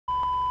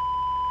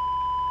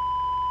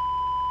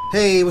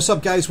Hey, what's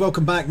up guys,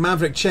 welcome back.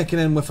 Maverick checking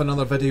in with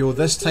another video.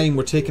 This time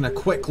we're taking a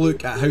quick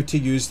look at how to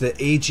use the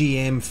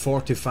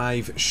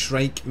AGM-45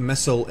 Shrike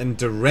missile in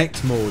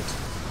direct mode.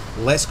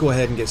 Let's go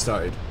ahead and get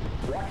started.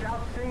 Watch out,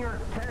 Stinger,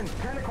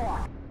 10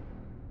 o'clock.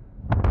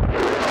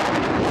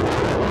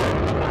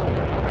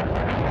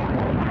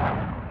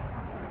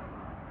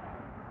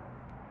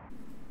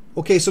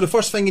 Okay, so the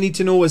first thing you need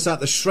to know is that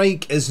the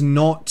Shrike is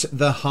not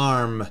the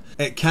harm.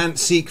 It can't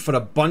seek for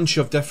a bunch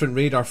of different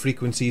radar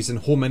frequencies and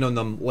home in on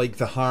them like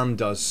the harm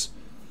does.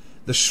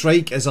 The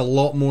Shrike is a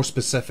lot more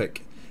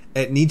specific.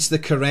 It needs the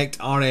correct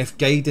RF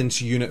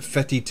guidance unit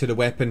fitted to the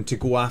weapon to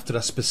go after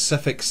a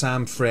specific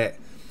SAM threat.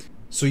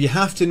 So you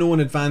have to know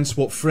in advance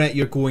what threat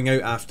you're going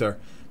out after.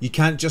 You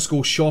can't just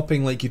go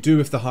shopping like you do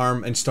with the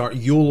harm and start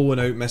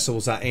YOLOing out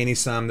missiles at any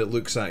SAM that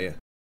looks at you.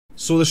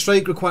 So the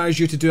Shrike requires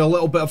you to do a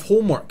little bit of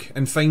homework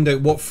and find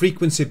out what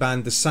frequency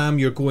band the SAM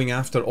you're going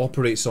after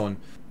operates on.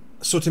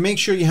 So to make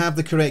sure you have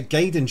the correct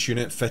guidance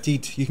unit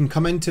fitted, you can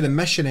come into the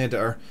mission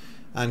editor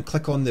and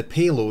click on the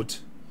payload,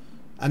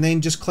 and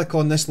then just click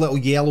on this little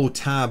yellow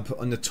tab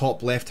on the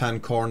top left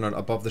hand corner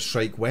above the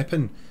Shrike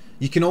weapon.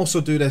 You can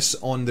also do this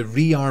on the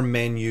rearm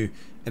menu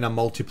in a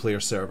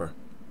multiplayer server.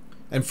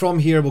 And from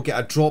here we'll get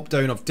a drop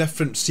down of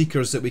different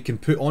seekers that we can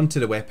put onto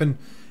the weapon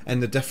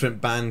and the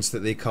different bands that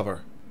they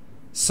cover.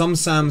 Some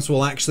SAMs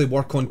will actually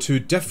work on two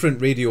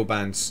different radio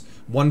bands,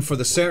 one for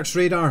the search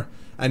radar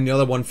and the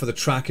other one for the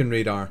tracking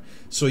radar.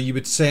 So you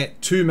would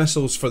set 2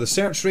 missiles for the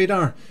search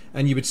radar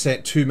and you would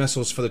set 2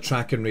 missiles for the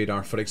tracking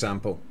radar, for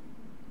example.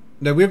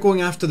 Now we're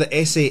going after the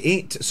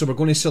SA-8, so we're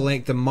going to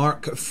select the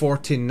Mark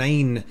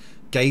 49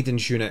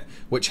 guidance unit,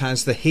 which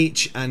has the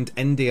H and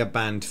India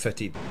band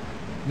fitted.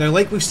 Now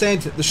like we've said,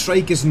 the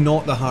Shrike is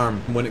not the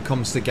harm when it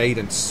comes to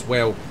guidance.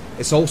 Well,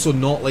 it's also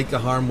not like the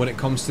harm when it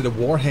comes to the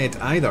warhead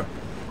either.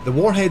 The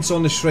warheads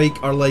on the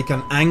Shrike are like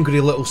an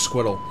angry little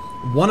squirrel.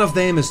 One of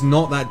them is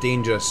not that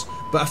dangerous,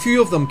 but a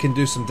few of them can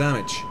do some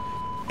damage.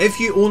 If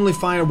you only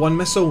fire one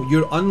missile,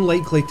 you're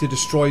unlikely to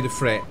destroy the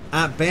threat.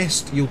 At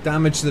best, you'll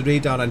damage the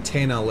radar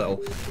antenna a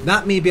little.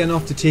 That may be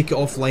enough to take it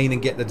offline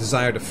and get the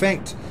desired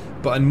effect,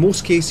 but in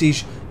most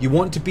cases, you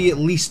want to be at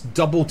least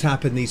double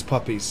tapping these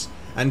puppies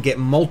and get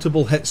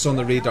multiple hits on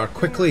the radar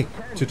quickly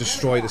to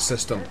destroy the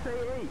system.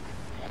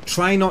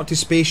 Try not to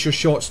space your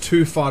shots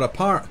too far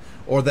apart,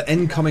 or the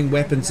incoming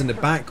weapons in the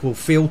back will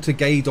fail to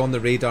guide on the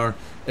radar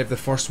if the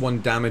first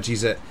one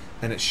damages it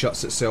and it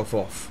shuts itself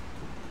off.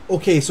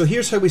 Okay, so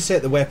here's how we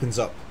set the weapons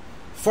up.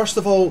 First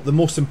of all, the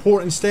most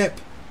important step,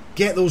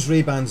 get those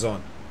ray bands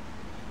on.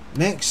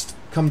 Next,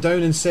 come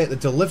down and set the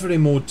delivery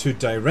mode to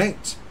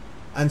direct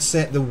and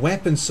set the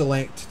weapon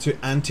select to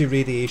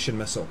anti-radiation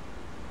missile.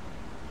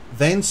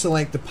 Then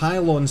select the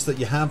pylons that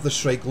you have the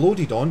Shrike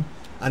loaded on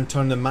and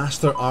turn the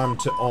master arm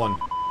to on.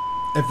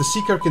 If the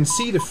seeker can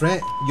see the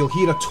threat, you'll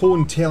hear a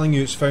tone telling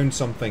you it's found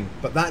something,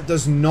 but that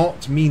does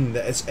not mean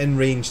that it's in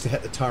range to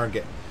hit the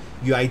target.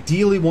 You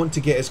ideally want to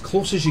get as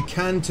close as you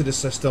can to the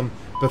system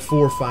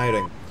before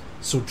firing.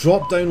 So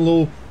drop down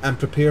low and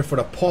prepare for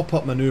a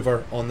pop-up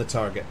maneuver on the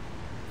target.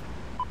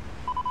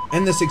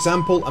 In this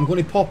example, I'm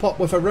going to pop up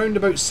with around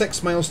about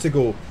 6 miles to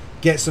go.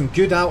 Get some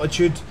good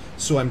altitude,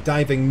 so I'm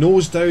diving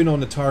nose down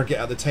on the target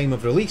at the time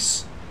of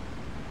release.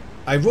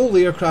 I roll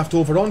the aircraft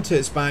over onto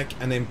its back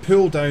and then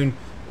pull down,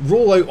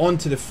 roll out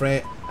onto the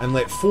threat and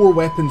let 4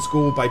 weapons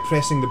go by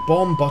pressing the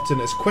bomb button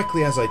as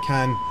quickly as I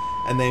can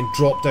and then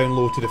drop down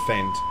low to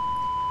defend.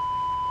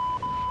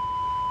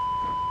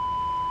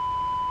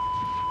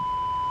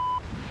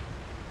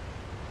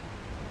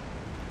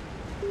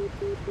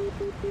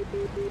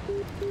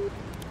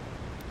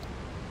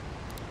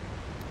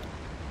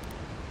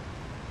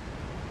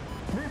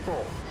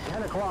 Missile,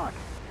 10 o'clock.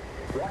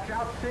 Watch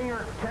out,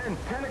 Stinger,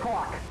 10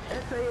 o'clock.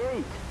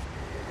 SA-8.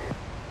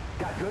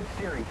 Got good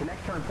steering to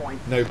next turn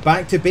point. Now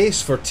back to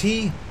base for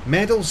tea,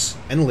 medals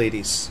and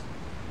ladies.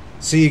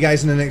 See you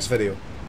guys in the next video.